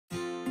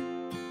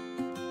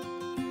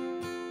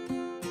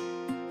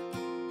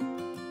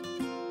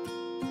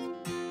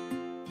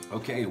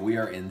Okay, we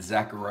are in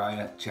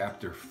Zechariah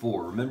chapter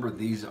 4. Remember,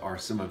 these are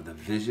some of the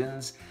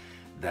visions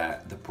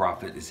that the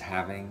prophet is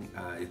having.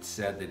 It's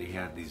said that he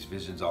had these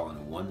visions all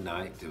in one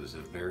night. It was a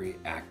very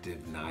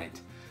active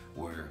night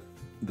where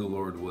the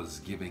Lord was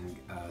giving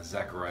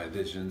Zechariah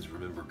visions.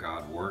 Remember,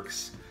 God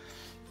works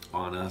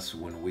on us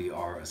when we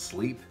are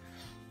asleep.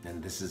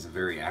 And this is a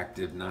very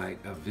active night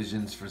of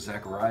visions for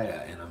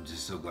Zechariah, and I'm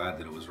just so glad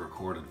that it was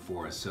recorded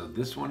for us. So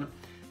this one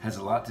has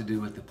a lot to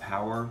do with the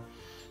power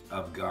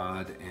of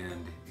God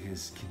and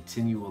his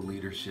continual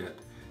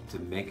leadership to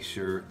make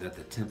sure that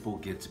the temple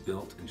gets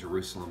built and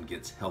Jerusalem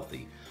gets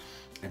healthy.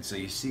 And so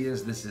you see,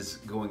 as this is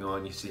going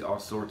on, you see all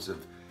sorts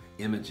of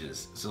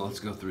images. So let's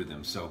go through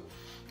them. So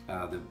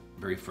the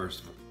very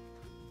first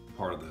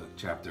part of the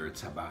chapter,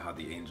 it's about how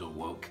the angel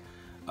woke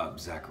up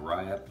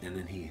Zechariah, and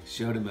then he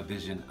showed him a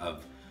vision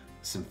of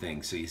some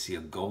things. So you see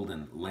a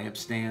golden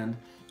lampstand,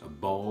 a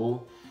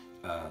bowl,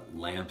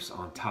 lamps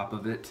on top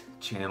of it,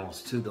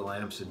 channels to the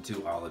lamps, and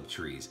 2 olive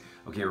trees.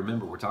 Okay,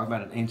 remember, we're talking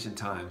about in ancient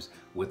times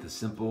with a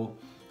simple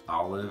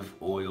olive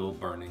oil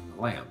burning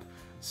lamp.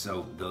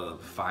 So the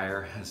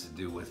fire has to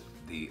do with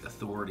the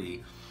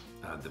authority,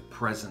 the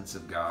presence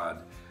of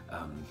God.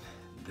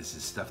 This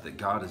is stuff that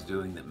God is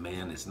doing that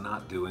man is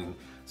not doing.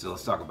 So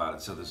let's talk about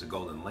it. So there's a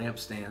golden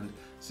lampstand.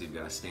 So you've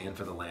got a stand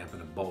for the lamp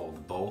and a bowl.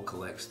 The bowl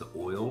collects the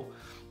oil,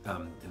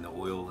 and the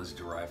oil is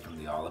derived from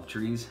the olive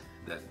trees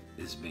that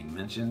is being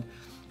mentioned.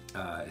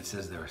 It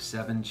says there are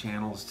 7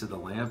 channels to the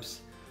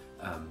lamps.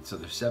 So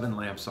there's 7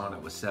 lamps on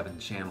it with 7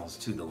 channels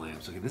to the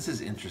lamps. Okay, this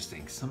is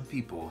interesting.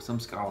 Some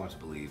scholars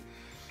believe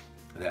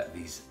that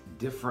these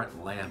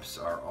different lamps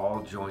are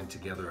all joined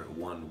together at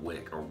one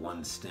wick or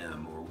one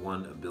stem or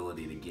one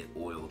ability to get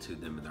oil to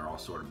them, and they're all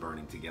sort of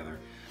burning together.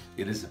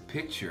 It is a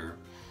picture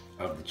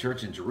of the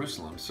church in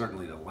Jerusalem.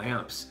 Certainly the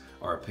lamps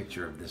are a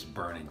picture of this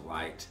burning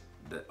light,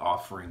 that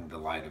offering the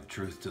light of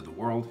truth to the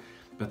world.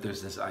 But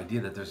there's this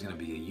idea that there's going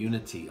to be a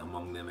unity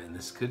among them, and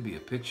this could be a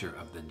picture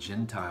of the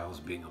Gentiles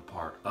being a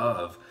part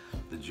of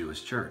the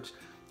Jewish church.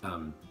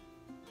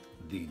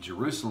 The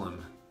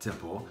Jerusalem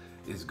temple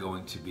is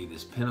going to be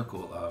this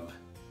pinnacle of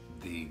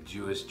the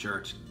Jewish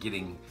church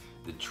getting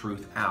the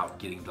truth out,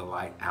 getting the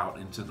light out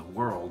into the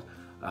world.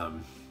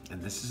 And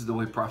this is the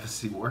way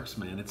prophecy works,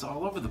 man. It's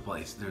all over the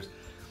place. There's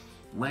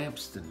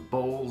lamps and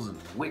bowls and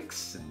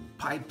wicks and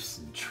pipes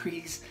and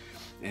trees.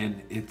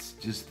 And it's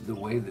just the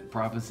way that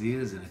prophecy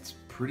is, and it's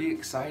pretty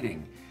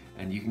exciting.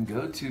 And you can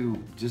go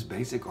to just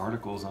basic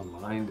articles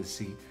online to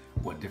see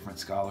what different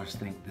scholars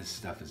think this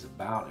stuff is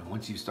about. And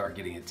once you start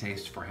getting a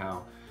taste for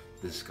how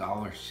the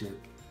scholarship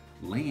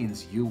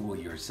leans, you will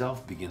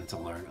yourself begin to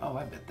learn, oh,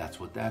 I bet that's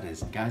what that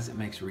is. And guys, it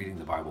makes reading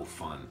the Bible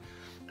fun.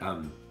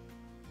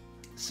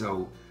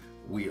 So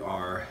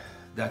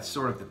that's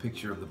sort of the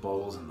picture of the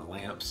bowls and the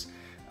lamps.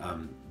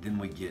 Then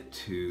we get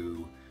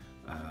to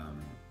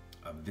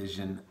a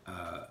vision,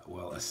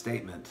 a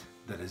statement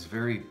that is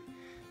very,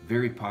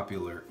 very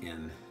popular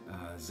in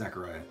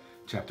Zechariah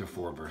chapter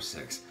 4, verse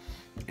 6.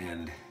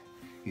 And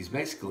he's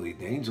basically,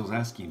 the angel's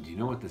asking him, do you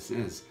know what this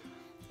is?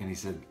 And he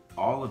said,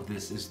 all of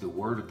this is the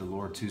word of the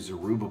Lord to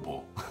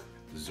Zerubbabel.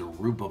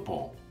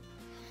 Zerubbabel.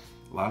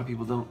 A lot of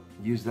people don't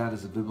use that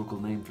as a biblical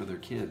name for their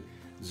kid.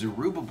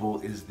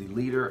 Zerubbabel is the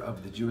leader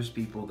of the Jewish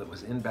people that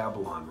was in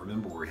Babylon.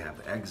 Remember, we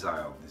have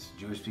exile. These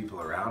Jewish people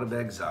are out of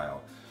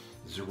exile.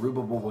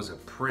 Zerubbabel was a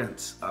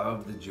prince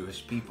of the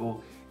Jewish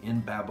people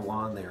in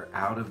Babylon. They are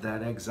out of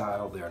that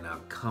exile. They are now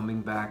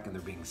coming back, and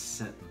they're being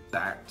sent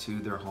back to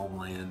their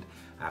homeland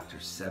after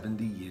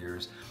 70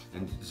 years.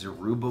 And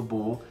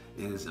Zerubbabel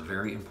is a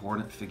very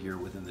important figure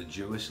within the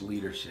Jewish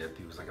leadership.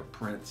 He was like a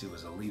prince. He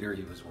was a leader.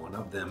 He was one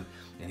of them.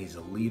 And he's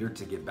a leader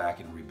to get back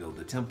and rebuild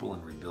the temple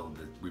and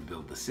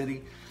rebuild the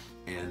city.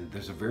 And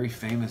there's a very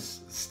famous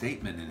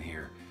statement in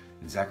here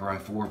in Zechariah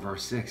 4,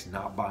 verse 6,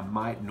 not by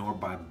might nor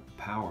by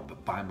power,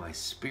 but by my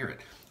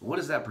spirit. What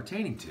is that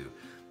pertaining to?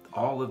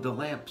 All of the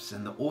lamps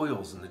and the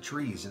oils and the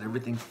trees and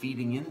everything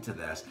feeding into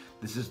this.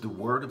 This is the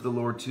word of the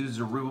Lord to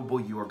Zerubbabel.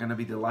 You are going to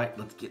be the light.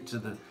 Let's get to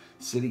the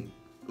city.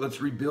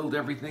 Let's rebuild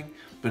everything.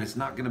 But it's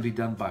not going to be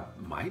done by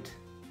might.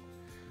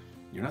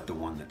 You're not the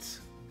one that's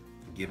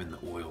giving the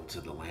oil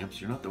to the lamps.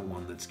 You're not the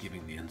one that's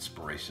giving the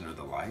inspiration or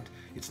the light.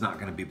 It's not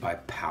going to be by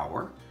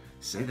power.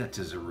 Say that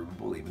to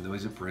Zerubbabel, even though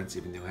he's a prince,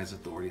 even though he has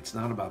authority. It's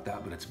not about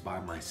that, but it's by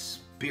my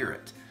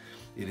spirit.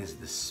 It is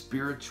the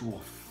spiritual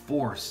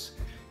force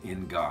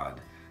in God,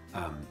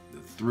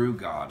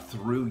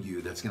 through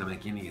you, that's going to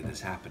make any of this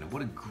happen. And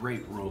what a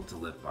great rule to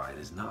live by. It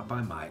is not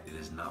by might, it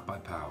is not by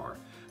power,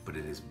 but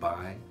it is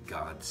by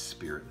God's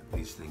Spirit that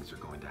these things are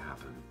going to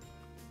happen.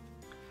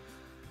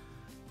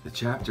 The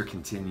chapter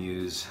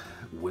continues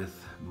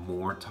with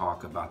more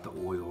talk about the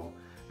oil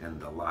and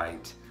the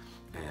light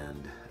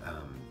and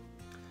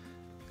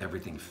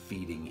everything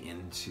feeding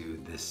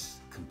into this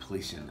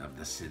completion of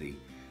the city.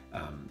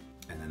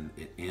 And then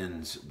it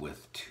ends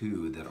with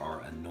 2 that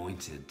are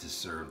anointed to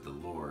serve the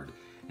Lord.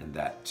 And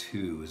that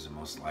 2 is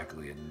most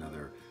likely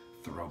another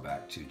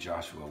throwback to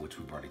Joshua, which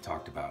we've already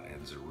talked about,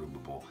 and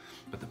Zerubbabel.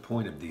 But the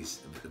point of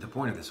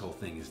this whole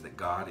thing is that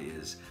God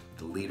is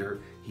the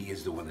leader. He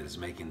is the one that is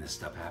making this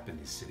stuff happen.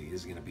 His city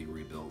is going to be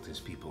rebuilt. His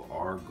people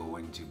are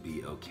going to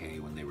be okay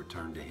when they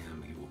return to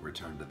him. He will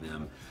return to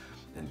them,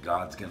 and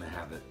God's going to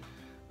have it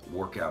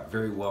work out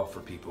very well for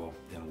people.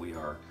 And we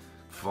are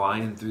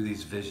flying through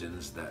these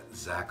visions that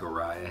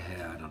Zechariah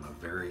had on a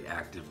very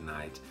active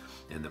night.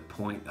 And the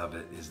point of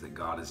it is that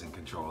God is in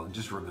control. And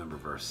just remember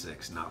verse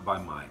 6, not by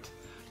might,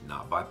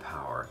 not by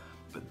power,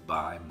 but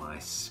by my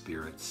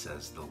Spirit,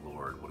 says the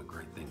Lord. What a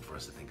great thing for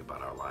us to think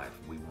about our life.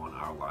 We want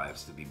our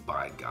lives to be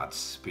by God's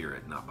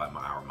Spirit, not by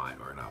our might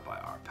or not by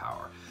our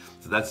power.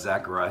 So that's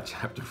Zechariah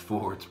chapter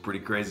 4. It's a pretty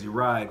crazy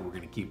ride. We're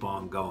going to keep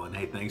on going.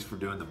 Hey, thanks for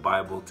doing the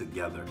Bible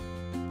together.